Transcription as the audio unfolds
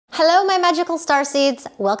Hello my magical starseeds,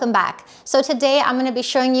 welcome back. So today I'm going to be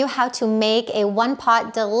showing you how to make a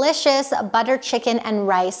one-pot delicious butter chicken and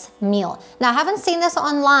rice meal. Now I haven't seen this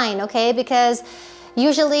online, okay, because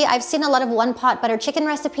usually I've seen a lot of one-pot butter chicken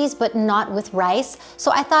recipes, but not with rice.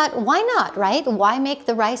 So I thought, why not, right? Why make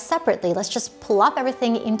the rice separately? Let's just plop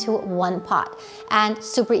everything into one pot, and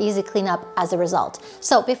super easy cleanup as a result.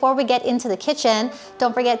 So before we get into the kitchen,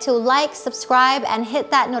 don't forget to like, subscribe, and hit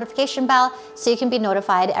that notification bell so you can be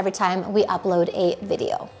notified every time we upload a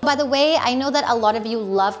video. By the way, I know that a lot of you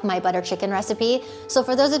love my butter chicken recipe. So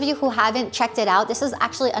for those of you who haven't checked it out, this is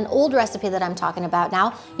actually an old recipe that I'm talking about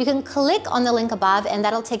now. You can click on the link above and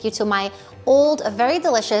that'll take you to my old, very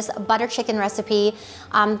delicious butter chicken recipe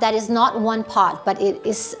that is not one pot, but it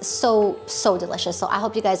is so delicious. So I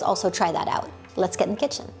hope you guys also try that out. Let's get in the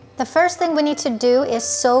kitchen. The first thing we need to do is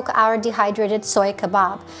soak our dehydrated soy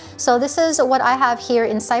kebab. So this is what I have here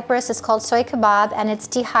in Cyprus. It's called soy kebab and it's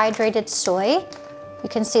dehydrated soy. You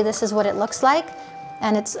can see this is what it looks like.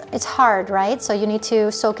 And it's hard, right? So you need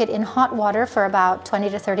to soak it in hot water for about 20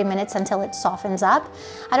 to 30 minutes until it softens up.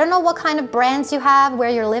 I don't know what kind of brands you have where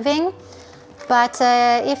you're living, but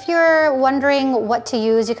if you're wondering what to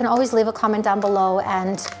use, you can always leave a comment down below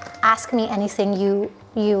and ask me anything you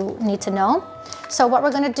need to know. So what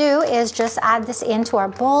we're gonna do is just add this into our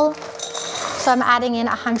bowl. So I'm adding in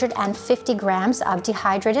 150 grams of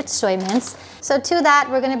dehydrated soy mince. So to that,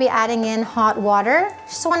 we're gonna be adding in hot water.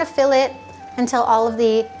 Just wanna fill it until all of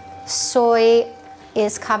the soy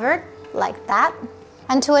is covered, like that.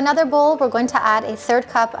 And to another bowl, we're going to add a 1/3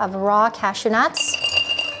 cup of raw cashew nuts.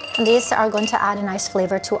 And these are going to add a nice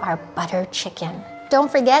flavor to our butter chicken.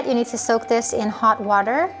 Don't forget, you need to soak this in hot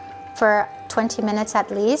water for 20 minutes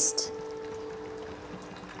at least.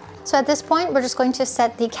 So at this point, we're just going to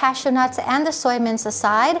set the cashew nuts and the soy mince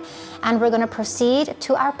aside, and we're gonna proceed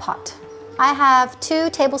to our pot. I have 2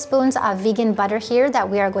 tablespoons of vegan butter here that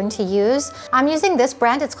we are going to use. I'm using this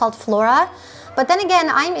brand, it's called Flora. But then again,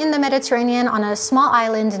 I'm in the Mediterranean on a small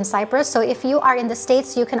island in Cyprus. So if you are in the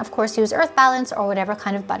States, you can of course use Earth Balance or whatever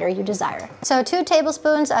kind of butter you desire. So 2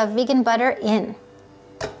 tablespoons of vegan butter in.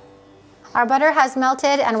 Our butter has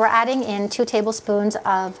melted and we're adding in 2 tablespoons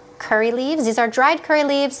of curry leaves. These are dried curry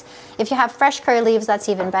leaves. If you have fresh curry leaves, that's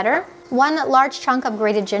even better. 1 large chunk of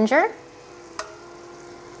grated ginger.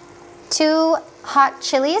 2 hot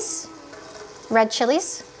chilies, red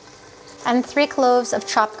chilies, and 3 cloves of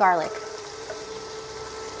chopped garlic.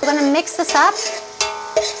 We're gonna mix this up.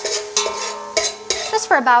 Just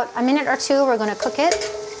for about a minute or 2, we're gonna cook it.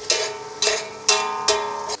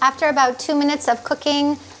 After about 2 minutes of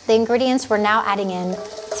cooking the ingredients, we're now adding in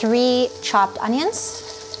 3 chopped onions.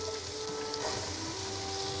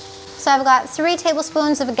 So I've got 3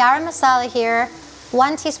 tablespoons of garam masala here,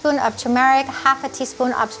 1 teaspoon of turmeric, 1/2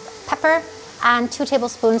 teaspoon of pepper, and 2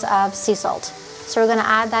 tablespoons of sea salt. So we're gonna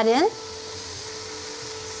add that in.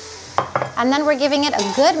 And then we're giving it a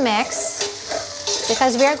good mix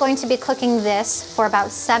because we are going to be cooking this for about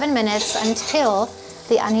 7 minutes until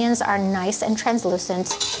the onions are nice and translucent,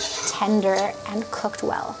 tender, and cooked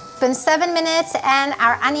well. It's been 7 minutes and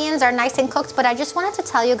our onions are nice and cooked, but I just wanted to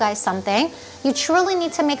tell you guys something. You truly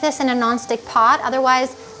need to make this in a non-stick pot,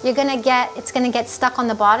 otherwise it's gonna get stuck on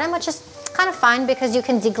the bottom, which is kind of fine because you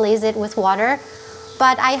can deglaze it with water,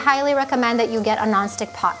 but I highly recommend that you get a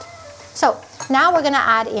non-stick pot. So now we're gonna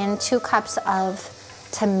add in 2 cups of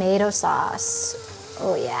tomato sauce.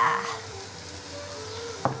 Oh yeah.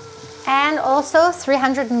 And also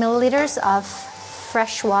 300 milliliters of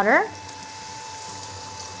fresh water.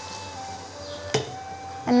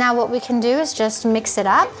 And now what we can do is just mix it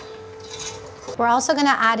up. We're also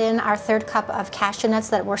gonna add in our 1/3 cup of cashew nuts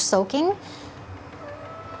that we're soaking.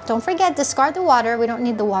 Don't forget, discard the water. We don't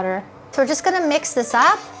need the water. So we're just gonna mix this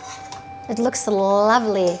up. It looks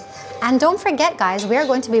lovely. And don't forget, guys, we are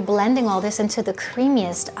going to be blending all this into the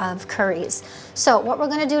creamiest of curries. So what we're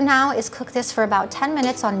gonna do now is cook this for about 10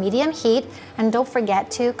 minutes on medium heat, and don't forget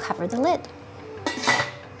to cover the lid.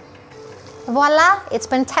 Voila, it's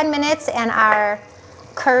been 10 minutes and our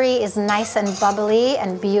curry is nice and bubbly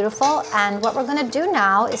and beautiful. And what we're gonna do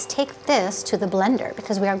now is take this to the blender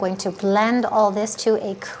because we are going to blend all this to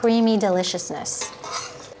a creamy deliciousness.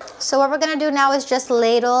 So what we're gonna do now is just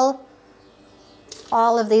ladle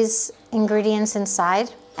all of these ingredients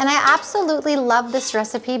inside. And I absolutely love this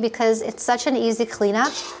recipe because it's such an easy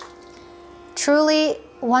cleanup. Truly,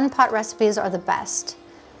 one-pot recipes are the best.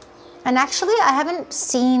 And actually, I haven't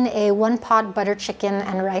seen a one-pot butter chicken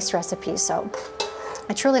and rice recipe, so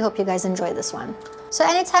I truly hope you guys enjoy this one. So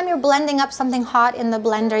anytime you're blending up something hot in the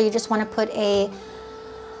blender, you just want to put a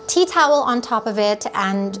tea towel on top of it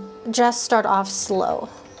and just start off slow.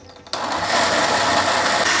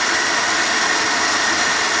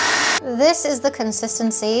 this is the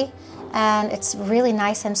consistency, and it's really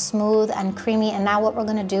nice and smooth and creamy. And now what we're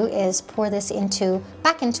gonna do is pour this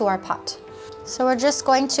back into our pot. So we're just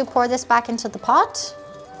going to pour this back into the pot.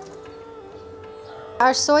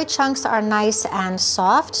 Our soy chunks are nice and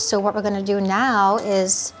soft, so what we're gonna do now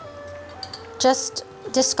is just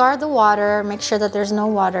discard the water, make sure that there's no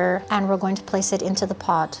water, and we're going to place it into the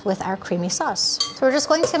pot with our creamy sauce. So we're just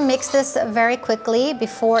going to mix this very quickly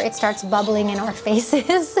before it starts bubbling in our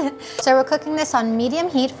faces. So we're cooking this on medium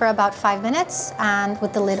heat for about 5 minutes and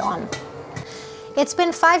with the lid on. It's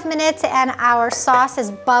been 5 minutes and our sauce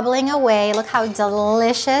is bubbling away. Look how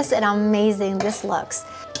delicious and amazing this looks.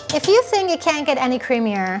 If you think it can't get any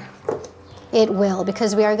creamier, it will,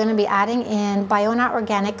 because we are going to be adding in Bayona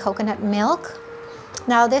organic coconut milk.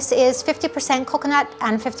 Now this is 50% coconut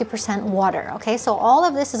and 50% water, okay? So all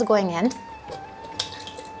of this is going in.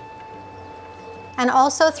 And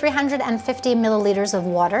also 350 milliliters of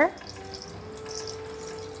water.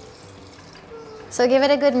 So give it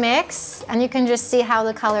a good mix, and you can just see how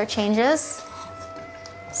the color changes.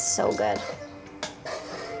 So good.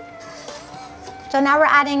 So now we're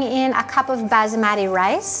adding in a cup of basmati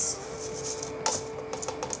rice.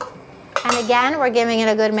 And again, we're giving it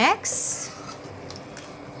a good mix.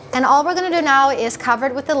 And all we're gonna do now is cover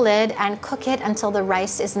it with the lid and cook it until the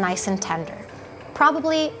rice is nice and tender.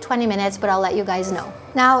 Probably 20 minutes, but I'll let you guys know.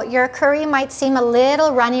 Now, your curry might seem a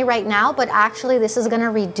little runny right now, but actually this is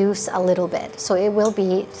gonna reduce a little bit, so it will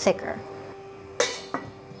be thicker.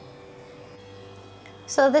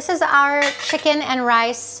 So this is our chicken and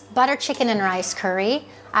rice, butter chicken and rice curry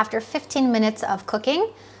after 15 minutes of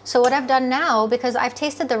cooking. So what I've done now, because I've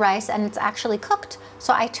tasted the rice and it's actually cooked,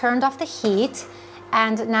 so I turned off the heat,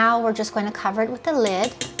 and now we're just going to cover it with the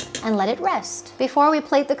lid and let it rest. Before we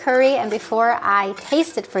plate the curry and before I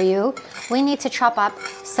taste it for you, we need to chop up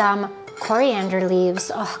some coriander leaves.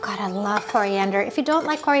 Oh God, I love coriander. If you don't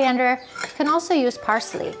like coriander, you can also use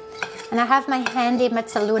parsley. And I have my handy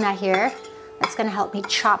mezzaluna here. That's gonna help me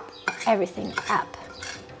chop everything up.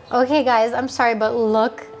 Okay guys, I'm sorry, but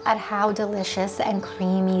look at how delicious and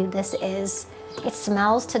creamy this is. It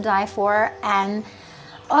smells to die for, and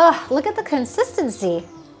oh, look at the consistency.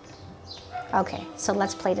 Okay, so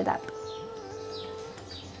let's plate it up.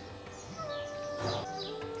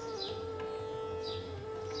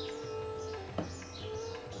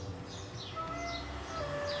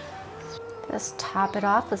 Just top it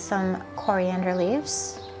off with some coriander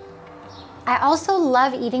leaves. I also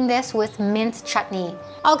love eating this with mint chutney.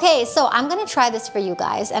 Okay, so I'm gonna try this for you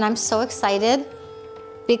guys, and I'm so excited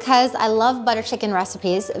because I love butter chicken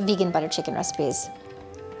recipes, vegan butter chicken recipes.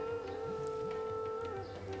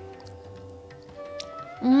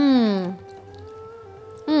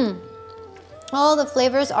 All the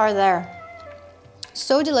flavors are there.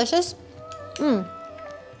 So delicious. And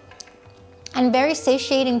very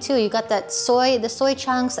satiating too. You got that the soy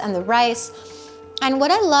chunks and the rice. And what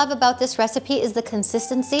I love about this recipe is the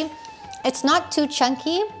consistency. It's not too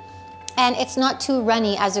chunky and it's not too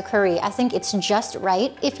runny as a curry. I think it's just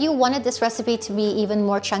right. If you wanted this recipe to be even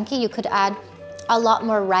more chunky, you could add a lot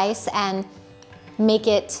more rice and make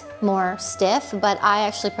it more stiff, but I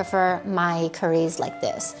actually prefer my curries like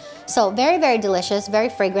this. So very, very delicious, very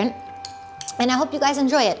fragrant, and I hope you guys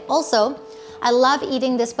enjoy it. Also, I love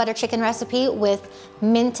eating this butter chicken recipe with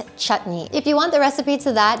mint chutney. If you want the recipe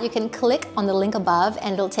to that, you can click on the link above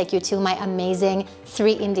and it'll take you to my amazing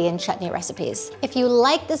 3 Indian chutney recipes. If you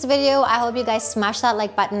like this video, I hope you guys smash that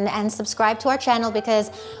like button and subscribe to our channel,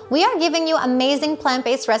 because we are giving you amazing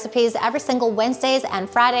plant-based recipes every single Wednesdays and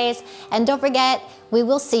Fridays. And don't forget, we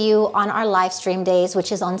will see you on our live stream days,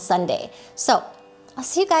 which is on Sunday. So I'll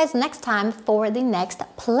see you guys next time for the next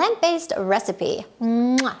plant-based recipe.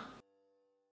 Mwah.